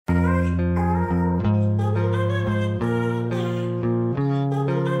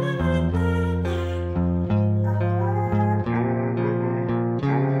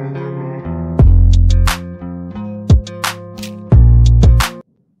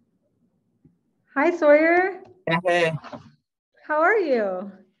Hi, Sawyer. Hey, How are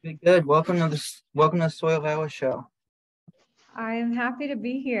you? good. Welcome to the Soil Hour Show. I am happy to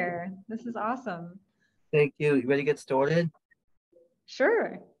be here. This is awesome. Thank you. You ready to get started?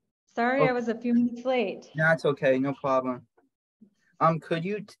 Sure. Sorry Oh, I was a few minutes late. no, it's okay, no problem. Could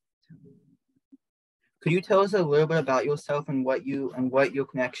you tell us a little bit about yourself and what your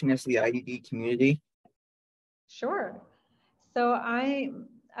connection is to the IDD community? Sure. So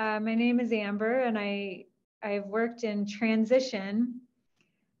my name is Amber, and I've worked in transition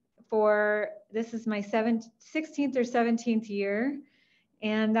for this is my 16th or 17th year,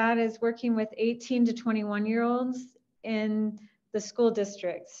 and that is working with 18 to 21-year-olds in the school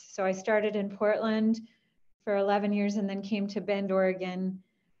districts. So I started in Portland for 11 years and then came to Bend, Oregon.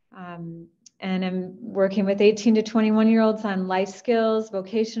 And I'm working with 18 to 21-year-olds on life skills,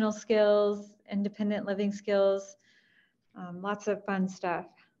 vocational skills, independent living skills, lots of fun stuff.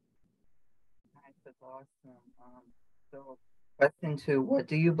 Nice, that's awesome. So question two, what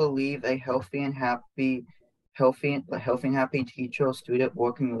do you believe a healthy and happy teacher or student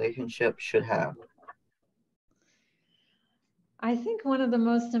working relationship should have? I think one of the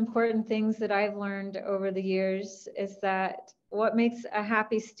most important things that I've learned over the years is that what makes a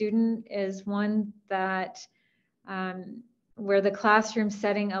happy student is one that where the classroom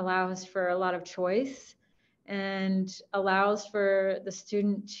setting allows for a lot of choice and allows for the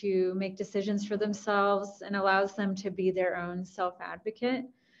student to make decisions for themselves and allows them to be their own self-advocate.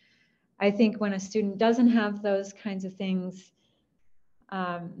 I think when a student doesn't have those kinds of things,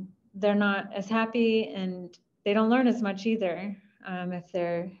 they're not as happy and they don't learn as much either if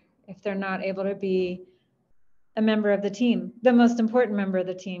they're not able to be a member of the team. The most important member of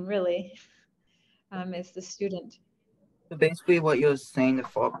the team, really, is the student. So basically what you're saying, the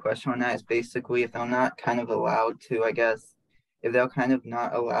follow-up question on that is basically if they're not kind of allowed to, I guess, if they're kind of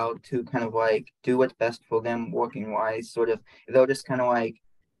not allowed to kind of like do what's best for them working wise, sort of, if they're just kind of like,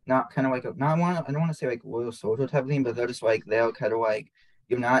 not kind of like, I don't want to say like loyal soldier type of thing, but they're just like, they're kind of like,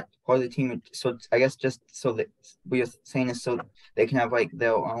 you're not part of the team. So I guess just so that what you're saying is so they can have like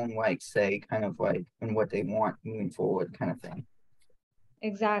their own like say kind of like in what they want moving forward kind of thing.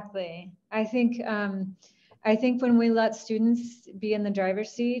 Exactly. I think when we let students be in the driver's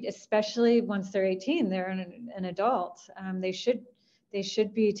seat, especially once they're 18, they're an adult. They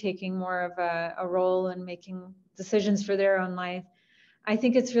should be taking more of a role in making decisions for their own life. I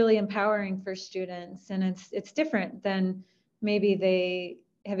think it's really empowering for students, and it's different than maybe they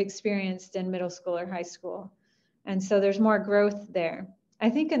have experienced in middle school or high school. And so there's more growth there. I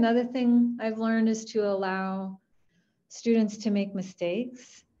think another thing I've learned is to allow students to make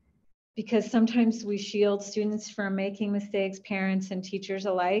mistakes, because sometimes we shield students from making mistakes, parents and teachers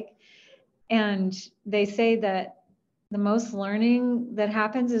alike. And they say that the most learning that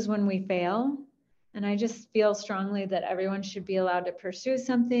happens is when we fail. And I just feel strongly that everyone should be allowed to pursue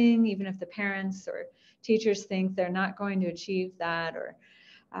something, even if the parents or teachers think they're not going to achieve that. Or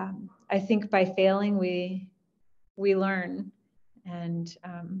I think by failing, we learn, and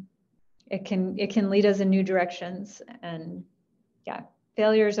it can lead us in new directions. And yeah,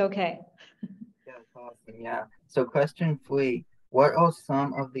 failure is okay. Yeah, that's awesome. Yeah. So question three, what are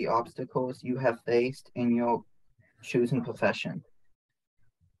some of the obstacles you have faced in your choosing profession?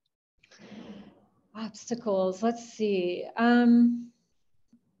 Obstacles, let's see.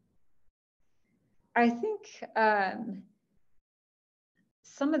 I think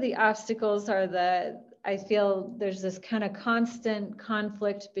some of the obstacles are that I feel there's this kind of constant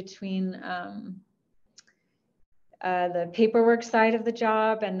conflict between the paperwork side of the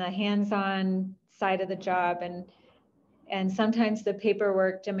job and the hands-on side of the job. And sometimes the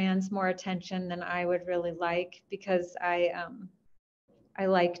paperwork demands more attention than I would really like, because I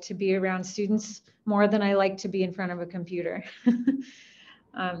like to be around students more than I like to be in front of a computer.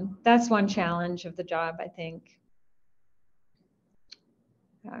 That's one challenge of the job, I think.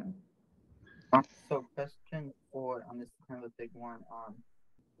 So question four, this is kind of a big one.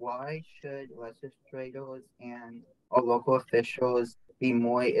 Why should legislators and or local officials be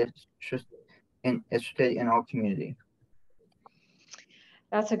more interested in our community?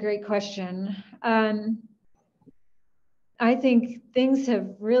 That's a great question. I think things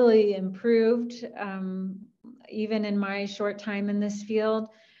have really improved, even in my short time in this field.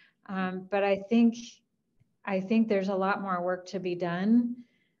 But I think there's a lot more work to be done.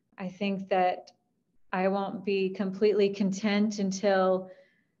 I think that I won't be completely content until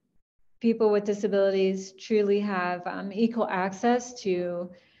people with disabilities truly have equal access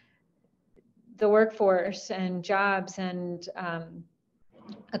to the workforce and jobs and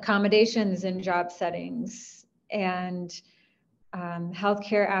accommodations in job settings. And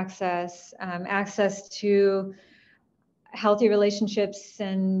healthcare access, access to healthy relationships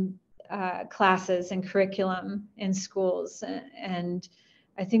and classes and curriculum in schools. And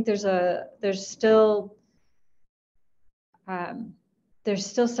I think there's still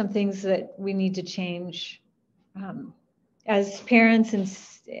some things that we need to change as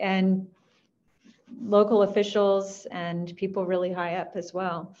parents and local officials and people really high up as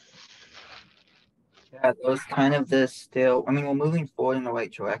well. Yeah, those kind of this still, I mean, we're moving forward in the right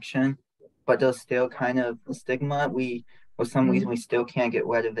direction, but there's still kind of the stigma. For some reason, we still can't get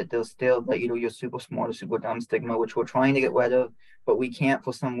rid of it. There's still like, you're super smart or super dumb stigma, which we're trying to get rid of, but we can't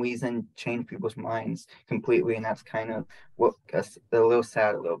for some reason change people's minds completely. And that's kind of what gets a little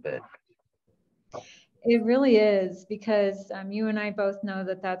sad a little bit. It really is, because you and I both know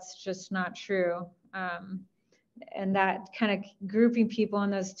that that's just not true. And that kind of grouping people in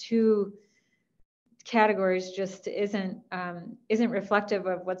those two categories just isn't reflective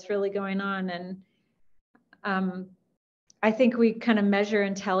of what's really going on. And I think we kind of measure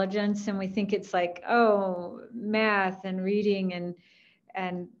intelligence and we think it's like, oh, math and reading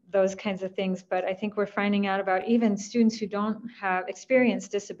and those kinds of things. But I think we're finding out about even students who don't have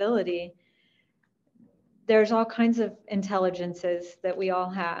experienced disability. There's all kinds of intelligences that we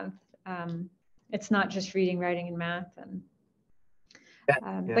all have. It's not just reading, writing, and math. And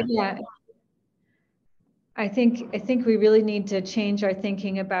but yeah, I think we really need to change our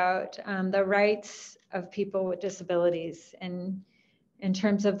thinking about the rights of people with disabilities, and in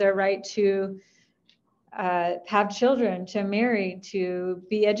terms of their right to have children, to marry, to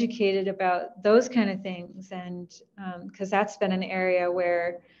be educated about those kind of things. And because that's been an area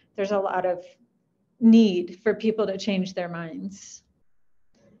where there's a lot of need for people to change their minds.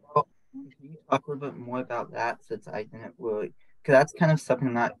 Well, can you talk a little bit more about that, since I didn't really, because that's kind of something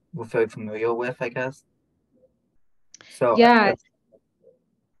I'm not very familiar with, I guess. So yeah.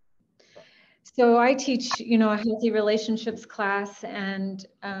 So I teach, a healthy relationships class, and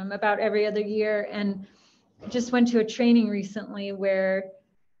about every other year, and just went to a training recently where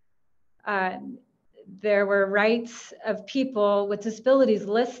there were rights of people with disabilities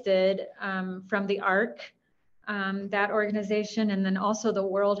listed from the ARC, that organization, and then also the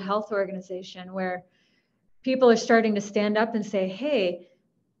World Health Organization, where people are starting to stand up and say, hey,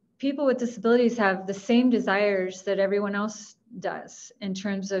 people with disabilities have the same desires that everyone else does in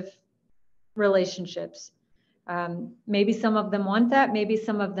terms of relationships. Maybe some of them want that, maybe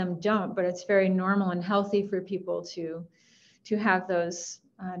some of them don't, but it's very normal and healthy for people to have those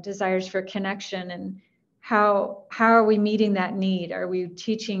desires for connection. And how are we meeting that need? Are we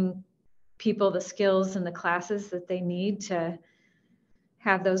teaching people the skills and the classes that they need to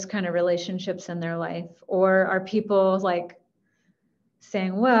have those kind of relationships in their life? Or are people like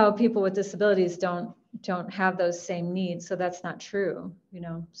saying, well, people with disabilities don't have those same needs, so that's not true,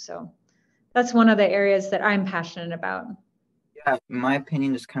 So that's one of the areas that I'm passionate about. Yeah, in my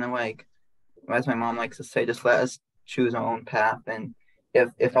opinion, just kind of like, as my mom likes to say, just let us choose our own path. And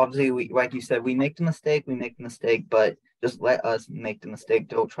if obviously we, like you said, we make the mistake, but just let us make the mistake.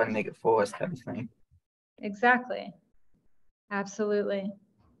 Don't try to make it for us, type of thing. Exactly. Absolutely.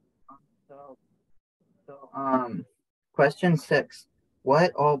 So, question 6.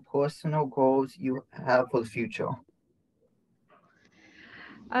 What are personal goals you have for the future?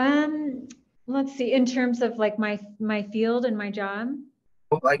 Let's see, in terms of like my field and my job.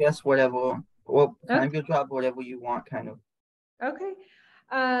 Well, I guess whatever, well, kind Okay. of your job, whatever you want, kind of. Okay.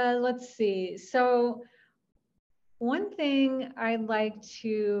 Let's see. So one thing I'd like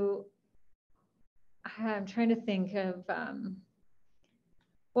to, I'm trying to think of,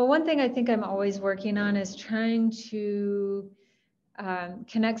 well, one thing I think I'm always working on is trying to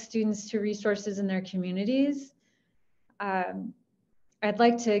connect students to resources in their communities. I'd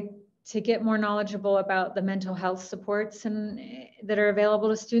like to get more knowledgeable about the mental health supports that are available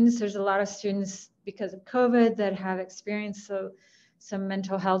to students. There's a lot of students, because of COVID, that have experienced some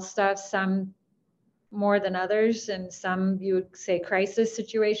mental health stuff, some more than others, and some you would say crisis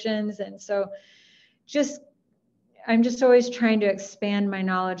situations. And so I'm just always trying to expand my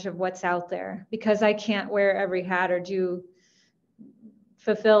knowledge of what's out there, because I can't wear every hat or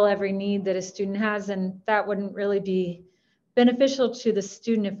fulfill every need that a student has. And that wouldn't really be beneficial to the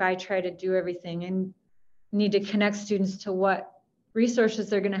student if I try to do everything, and need to connect students to what resources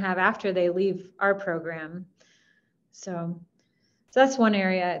they're going to have after they leave our program. So that's one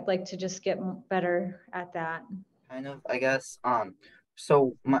area I'd like to just get better at that. Kind of, I guess.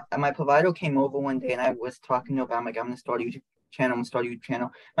 So my provider came over one day and I was talking to him about, I'm like, I'm gonna start a YouTube channel. I'm gonna start a YouTube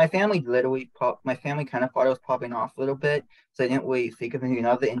channel. My family kind of thought I was popping off a little bit, so I didn't really think of anything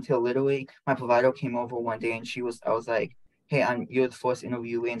of it until literally my provider came over one day and I was like, hey, you're the first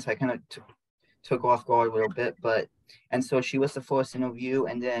interviewee, and so I kind of took off guard a little bit, but and so she was the first interview,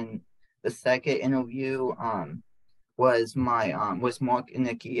 and then the second interview was Mark and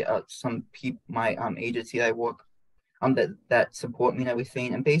Nikki, some people, my agency that I work that support me and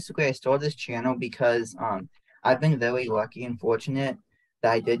everything. And basically I started this channel because I've been very lucky and fortunate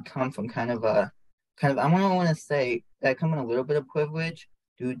that I did come from kind of I don't want to say that I come in a little bit of privilege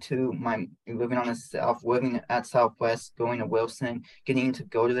due to my living on the South, living at Southwest, going to Wilson, getting to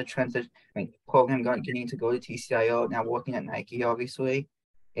go to the transit program, getting to go to TCIO, now working at Nike, obviously.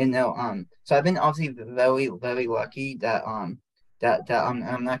 And now, so I've been obviously very, very lucky that I'm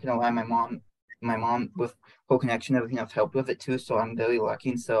not gonna lie, my mom with whole connection, everything I've helped with it too. So I'm very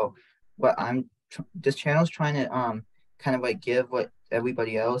lucky. And so what this channel is trying to kind of like give what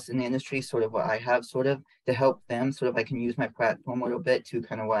everybody else in the industry, sort of what I have, sort of to help them, sort of I can use my platform a little bit to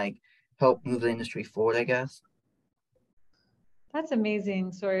kind of like help move the industry forward, I guess. That's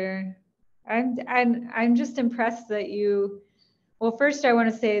amazing, Sawyer. I'm just impressed that you. Well, first I want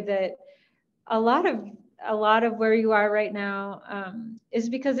to say that a lot of where you are right now is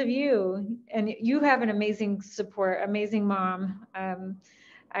because of you, and you have an amazing support, amazing mom.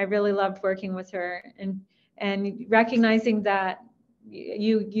 I really loved working with her, and recognizing that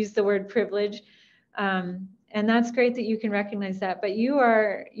you use the word privilege. And that's great that you can recognize that, but you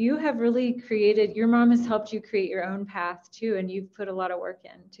have really created, your mom has helped you create your own path too, and you've put a lot of work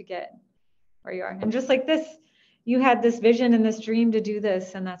in to get where you are. And just like this, you had this vision and this dream to do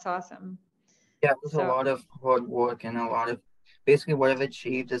this, and that's awesome. Yeah, it was a So lot of hard work and a lot of basically what I've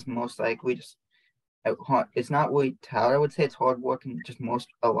achieved is most likely just it's not really talent. I would say it's hard work and just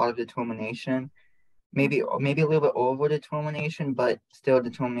a lot of determination. Maybe a little bit over determination, but still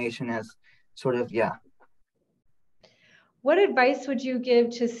determination as sort of yeah. what advice would you give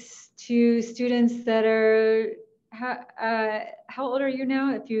to students that are how old are you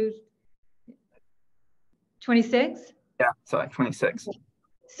now? If you 26? Yeah, sorry, 26.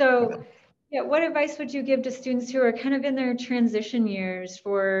 So, yeah, what advice would you give to students who are kind of in their transition years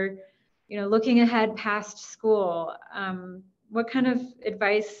for, looking ahead past school? What kind of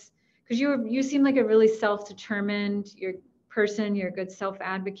advice? Because you seem like a really self-determined, you're person, you're a good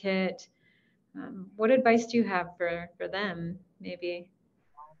self-advocate. What advice do you have for them, maybe?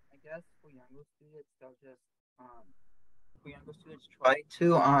 I guess for younger students try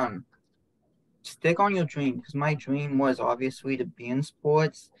to stick on your dream because my dream was obviously to be in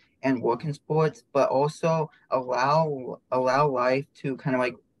sports and work in sports, but also allow life to kind of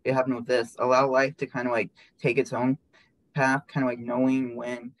like it happened with this, allow life to kind of like take its own path, kind of like knowing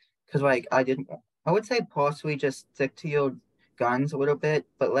when, because like I would say possibly just stick to your guns a little bit,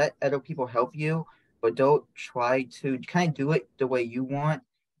 but let other people help you, but don't try to kind of do it the way you want.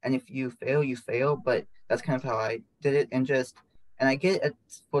 And if you fail, you fail, but that's kind of how I did it. And I get it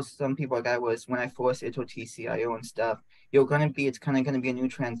for some people like I was when I first into TCIO and stuff, it's kind of gonna be a new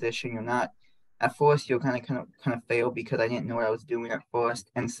transition. You're not, at first, you're kind of fail because I didn't know what I was doing at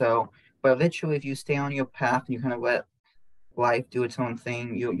first. And so, but eventually, if you stay on your path and you kind of let life do its own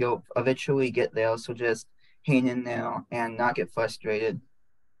thing, you'll eventually get there. So just hang in there and not get frustrated.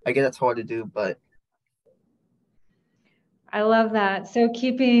 I get that's hard to do, but I love that. So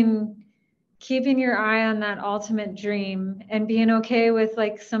keeping your eye on that ultimate dream and being okay with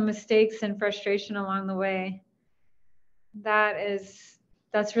like some mistakes and frustration along the way. That's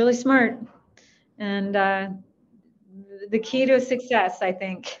really smart. And the key to success, I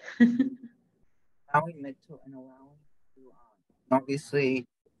think. allowing mental and allowing to obviously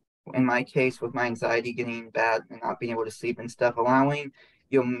in my case with my anxiety getting bad and not being able to sleep and stuff, allowing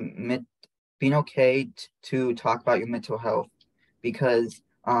your mid being okay to talk about your mental health because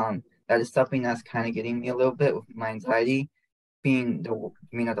that is something that's kind of getting me a little bit with my anxiety being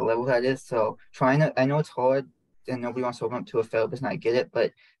at the level that is. So trying to, I know it's hard and nobody wants to open up to a therapist, and I get it,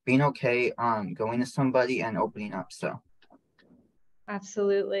 but being okay going to somebody and opening up. So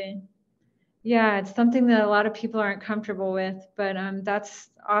Absolutely. Yeah, it's something that a lot of people aren't comfortable with, but that's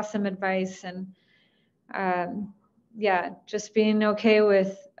awesome advice. And yeah, just being okay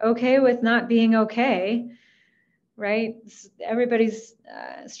with not being okay, right? Everybody's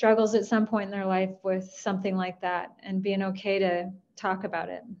struggles at some point in their life with something like that, and being okay to talk about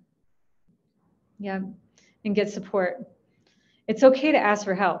it. Yeah, and get support. It's okay to ask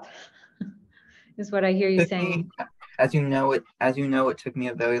for help, is what I hear you it took me, saying. as you know, it took me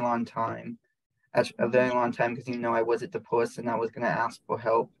a very long time. A very long time because I wasn't the person that was gonna ask for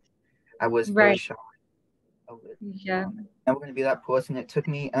help. I was very Right. shy of it. Yeah. Never gonna be that person. It took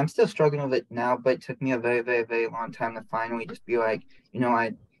me, and I'm still struggling with it now, but it took me a very, very, very long time to finally just be like, I'm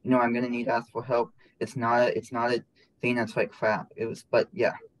gonna need to ask for help. It's not thing that's like crap. It was, but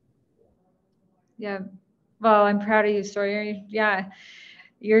yeah. Yeah. Well, I'm proud of you, Sawyer. Yeah.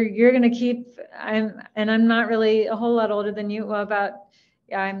 You're gonna keep, I'm not really a whole lot older than you. Well, about,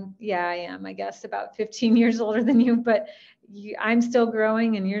 yeah, I am, I guess, about 15 years older than you, but I'm still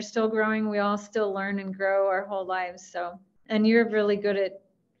growing and you're still growing. We all still learn and grow our whole lives. So, and you're really good at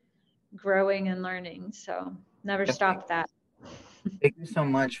growing and learning. So never Yeah, stop that. thank you so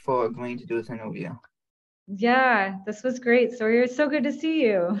much for agreeing to do this interview. Yeah, this was great. Sawyer, it's so good to see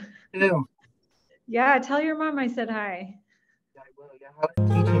you. Ew. Yeah, tell your mom I said hi. Yeah, I will. Yeah, how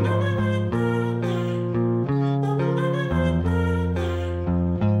was teaching going?